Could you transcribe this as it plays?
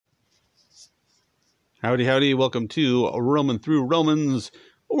Howdy, howdy. Welcome to Roman Through Romans.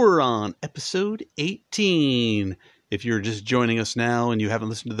 We're on episode 18. If you're just joining us now and you haven't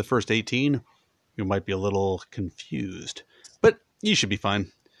listened to the first 18, you might be a little confused. But you should be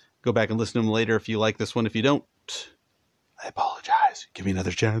fine. Go back and listen to them later if you like this one. If you don't, I apologize. Give me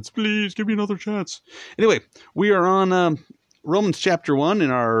another chance. Please give me another chance. Anyway, we are on Romans chapter 1 in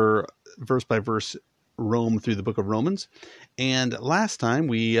our verse-by-verse roam through the book of Romans. And last time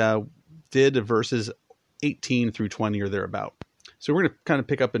we did verses 18 through 20 or thereabout. So we're going to kind of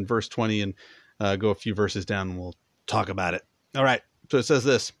pick up in verse 20 and go a few verses down and we'll talk about it. All right. So it says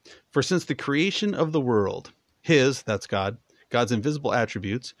this: for since the creation of the world, that's God, God's invisible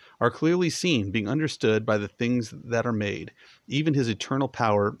attributes are clearly seen, being understood by the things that are made, even his eternal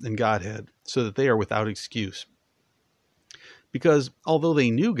power and Godhead, so that they are without excuse. Because although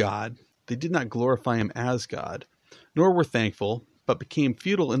they knew God, they did not glorify him as God, nor were thankful, but became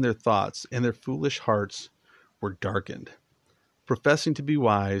futile in their thoughts, and their foolish hearts were darkened. Professing to be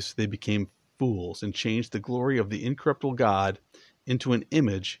wise, they became fools, and changed the glory of the incorruptible God into an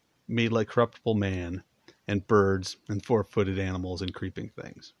image made like corruptible man, and birds, and four-footed animals, and creeping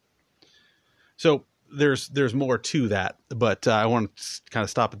things. So there's more to that, but I want to kind of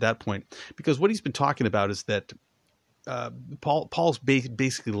stop at that point, because what he's been talking about is that Paul's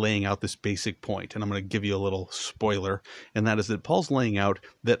basically laying out this basic point, and I'm going to give you a little spoiler, and that is that Paul's laying out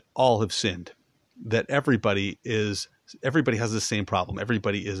that all have sinned, that everybody has the same problem.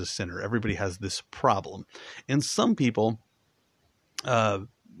 Everybody is a sinner. Everybody has this problem. And some people,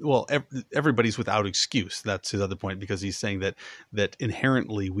 everybody's without excuse. That's his other point, because he's saying that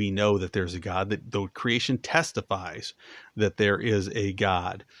inherently we know that there's a God, that though creation testifies that there is a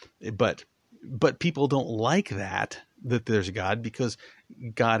God, but people don't like that there's a God, because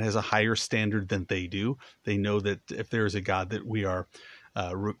God has a higher standard than they do. They know that if there is a God, that we are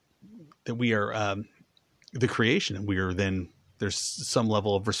the creation, and there's some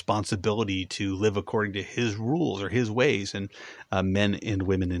level of responsibility to live according to his rules or his ways, and men and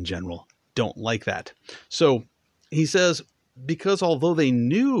women in general don't like that. So he says, because although they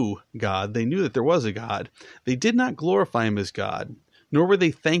knew God, they knew that there was a God, they did not glorify him as God, nor were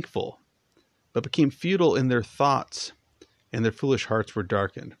they thankful, but became futile in their thoughts, and their foolish hearts were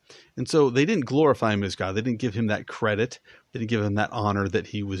darkened. And so they didn't glorify him as God. They didn't give him that credit. They didn't give him that honor that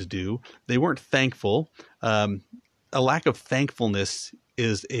he was due. They weren't thankful. A lack of thankfulness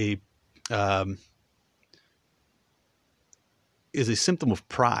is a symptom of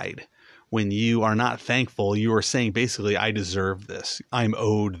pride. When you are not thankful, you are saying basically, I deserve this. I'm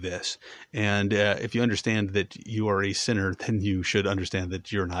owed this. And if you understand that you are a sinner, then you should understand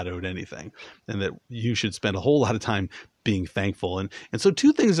that you're not owed anything, and that you should spend a whole lot of time being thankful. And so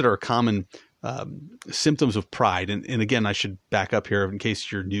two things that are common symptoms of pride. And again, I should back up here in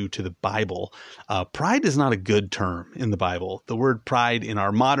case you're new to the Bible. Pride is not a good term in the Bible. The word pride in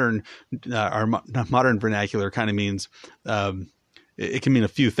our modern vernacular kind of means, it can mean a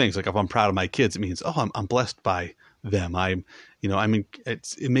few things. Like if I'm proud of my kids, it means, oh, I'm blessed by them.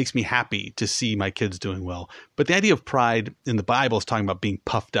 It makes me happy to see my kids doing well. But the idea of pride in the Bible is talking about being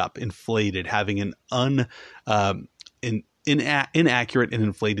puffed up, inflated, having an inaccurate and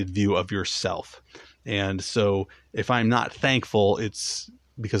inflated view of yourself. And so if I'm not thankful, it's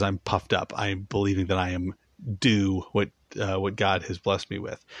because I'm puffed up. I'm believing that I am due what God has blessed me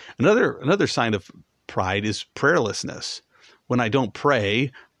with. Another sign of pride is prayerlessness. When I don't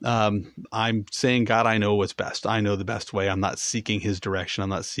pray, I'm saying, God, I know what's best. I know the best way. I'm not seeking his direction. I'm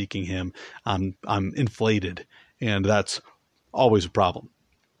not seeking him. I'm inflated, and that's always a problem.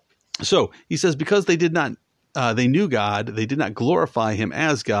 So he says, because they knew God, they did not glorify him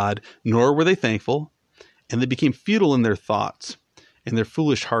as God, nor were they thankful, and they became futile in their thoughts, and their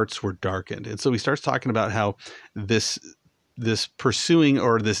foolish hearts were darkened. And so he starts talking about how this pursuing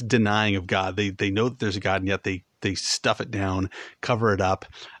or this denying of God, they know that there's a God, and yet they stuff it down, cover it up.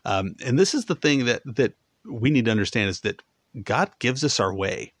 And this is the thing that we need to understand, is that God gives us our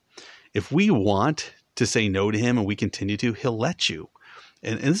way. If we want to say no to him and we continue to, he'll let you.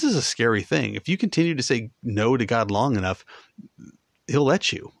 And this is a scary thing. If you continue to say no to God long enough, he'll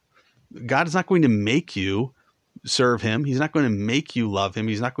let you. God is not going to make you serve him. He's not going to make you love him.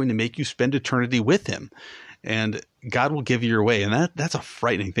 He's not going to make you spend eternity with him. And God will give you your way. And that's a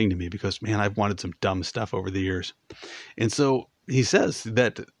frightening thing to me, because, man, I've wanted some dumb stuff over the years. And so he says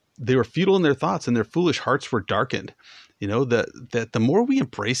that they were futile in their thoughts, and their foolish hearts were darkened. You know, that the more we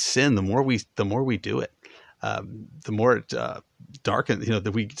embrace sin, the more we do it, the more it darkens,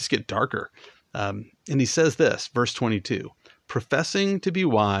 that we just get darker. And he says this, verse 22, professing to be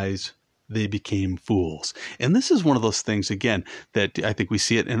wise, they became fools. And this is one of those things, again, that I think we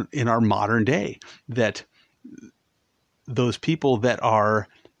see it in our modern day, that those people that are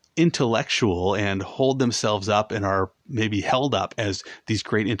intellectual and hold themselves up and are maybe held up as these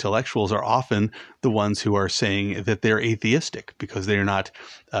great intellectuals are often the ones who are saying that they're atheistic because they're not.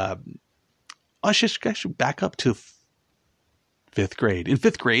 I should back up to fifth grade. In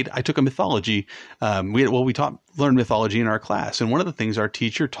fifth grade, I took a mythology. We learned mythology in our class, and one of the things our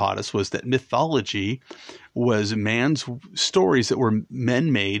teacher taught us was that mythology was man's stories that were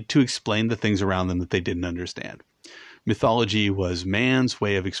men made to explain the things around them that they didn't understand. Mythology was man's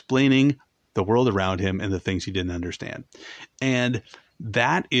way of explaining the world around him and the things he didn't understand. And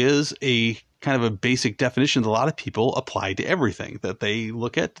that is a kind of a basic definition that a lot of people apply to everything, that they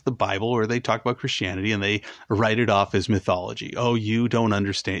look at the Bible or they talk about Christianity and they write it off as mythology. Oh, you don't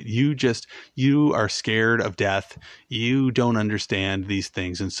understand. You are scared of death. You don't understand these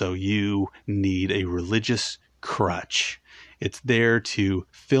things. And so you need a religious crutch. It's there to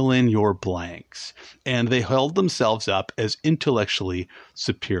fill in your blanks. And they held themselves up as intellectually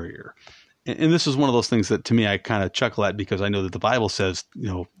superior. And this is one of those things that to me I kind of chuckle at, because I know that the Bible says,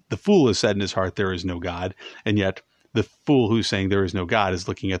 the fool has said in his heart, there is no God. And yet the fool who's saying there is no God is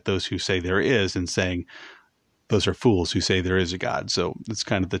looking at those who say there is and saying, those are fools who say there is a God. So it's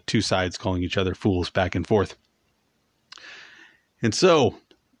kind of the two sides calling each other fools back and forth. And so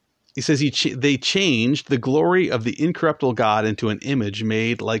he says they changed the glory of the incorruptible God into an image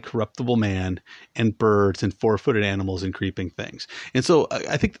made like corruptible man and birds and four-footed animals and creeping things. And so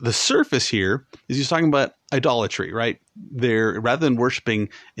I think the surface here is he's talking about idolatry, right? Rather than worshiping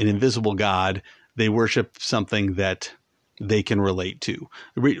an invisible God, they worship something that they can relate to.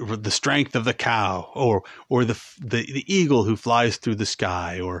 The strength of the cow, or the eagle who flies through the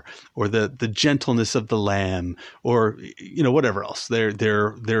sky, or the gentleness of the lamb, or whatever else.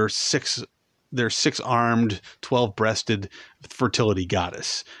 They're six-armed, 12-breasted fertility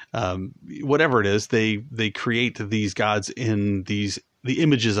goddess. Whatever it is, they create these gods in the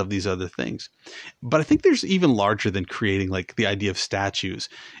images of these other things. But I think there's even larger than creating, like the idea of statues,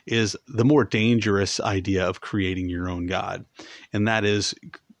 is the more dangerous idea of creating your own God. And that is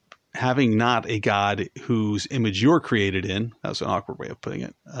having not a God whose image you're created in. That was an awkward way of putting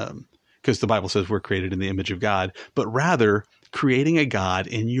it, because the Bible says we're created in the image of God, but rather creating a God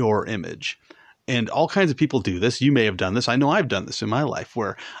in your image. And all kinds of people do this. You may have done this. I know I've done this in my life,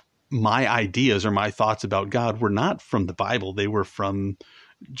 where my ideas or my thoughts about God were not from the Bible. They were from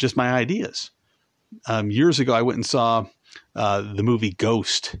just my ideas. Years ago, I went and saw the movie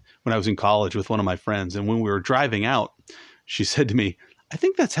Ghost when I was in college with one of my friends. And when we were driving out, she said to me, "I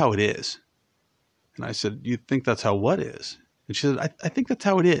think that's how it is." And I said, "You think that's how what is?" And she said, I think that's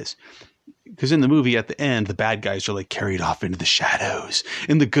how it is. Because in the movie, at the end, the bad guys are like carried off into the shadows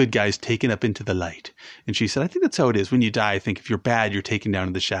and the good guys taken up into the light. And she said, "I think that's how it is. When you die, I think if you're bad, you're taken down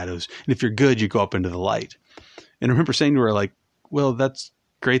in the shadows. And if you're good, you go up into the light." And I remember saying to her, like, well, that's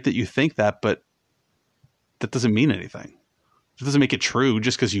great that you think that, but that doesn't mean anything. It doesn't make it true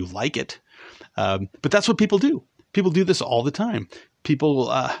just because you like it. But that's what people do. People do this all the time.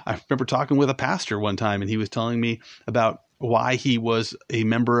 I remember talking with a pastor one time, and he was telling me about why he was a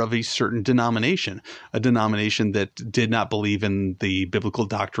member of a certain denomination, a denomination that did not believe in the biblical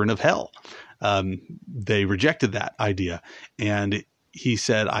doctrine of hell. They rejected that idea. And he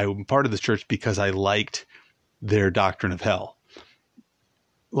said, "I'm part of this church because I liked their doctrine of hell."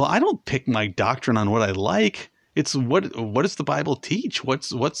 Well, I don't pick my doctrine on what I like. It's what does the Bible teach? What's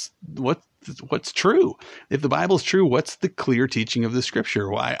true? If the Bible's true, what's the clear teaching of the Scripture?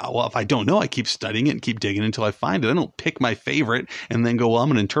 Well, if I don't know, I keep studying it and keep digging until I find it. I don't pick my favorite and then go, well, I'm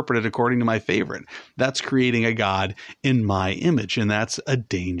going to interpret it according to my favorite. That's creating a God in my image, and that's a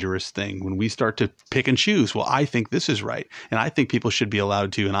dangerous thing when we start to pick and choose. Well, I think this is right, and I think people should be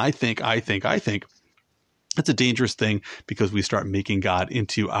allowed to, and I think. That's a dangerous thing, because we start making God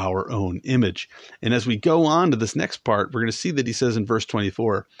into our own image. And as we go on to this next part, we're going to see that he says in verse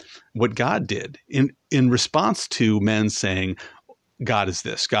 24, what God did in response to men saying, God is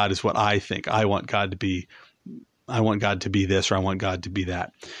this, God is what I think. I want God to be this, or I want God to be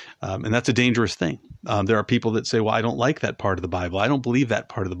that. And that's a dangerous thing. There are people that say, well, I don't like that part of the Bible. I don't believe that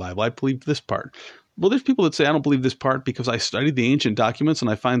part of the Bible. I believe this part. Well, there's people that say, I don't believe this part because I studied the ancient documents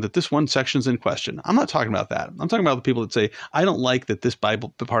and I find that this one section's in question. I'm not talking about that. I'm talking about the people that say, I don't like that this part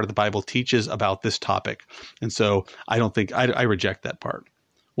of the Bible teaches about this topic. And so I reject that part.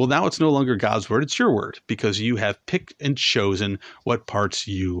 Well, now it's no longer God's word. It's your word, because you have picked and chosen what parts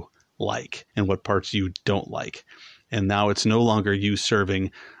you like and what parts you don't like. And now it's no longer you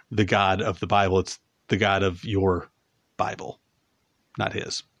serving the God of the Bible. It's the God of your Bible, not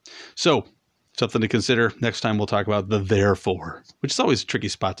his. So, something to consider. Next time we'll talk about the therefore, which is always a tricky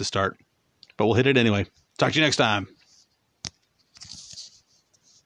spot to start. But we'll hit it anyway. Talk to you next time.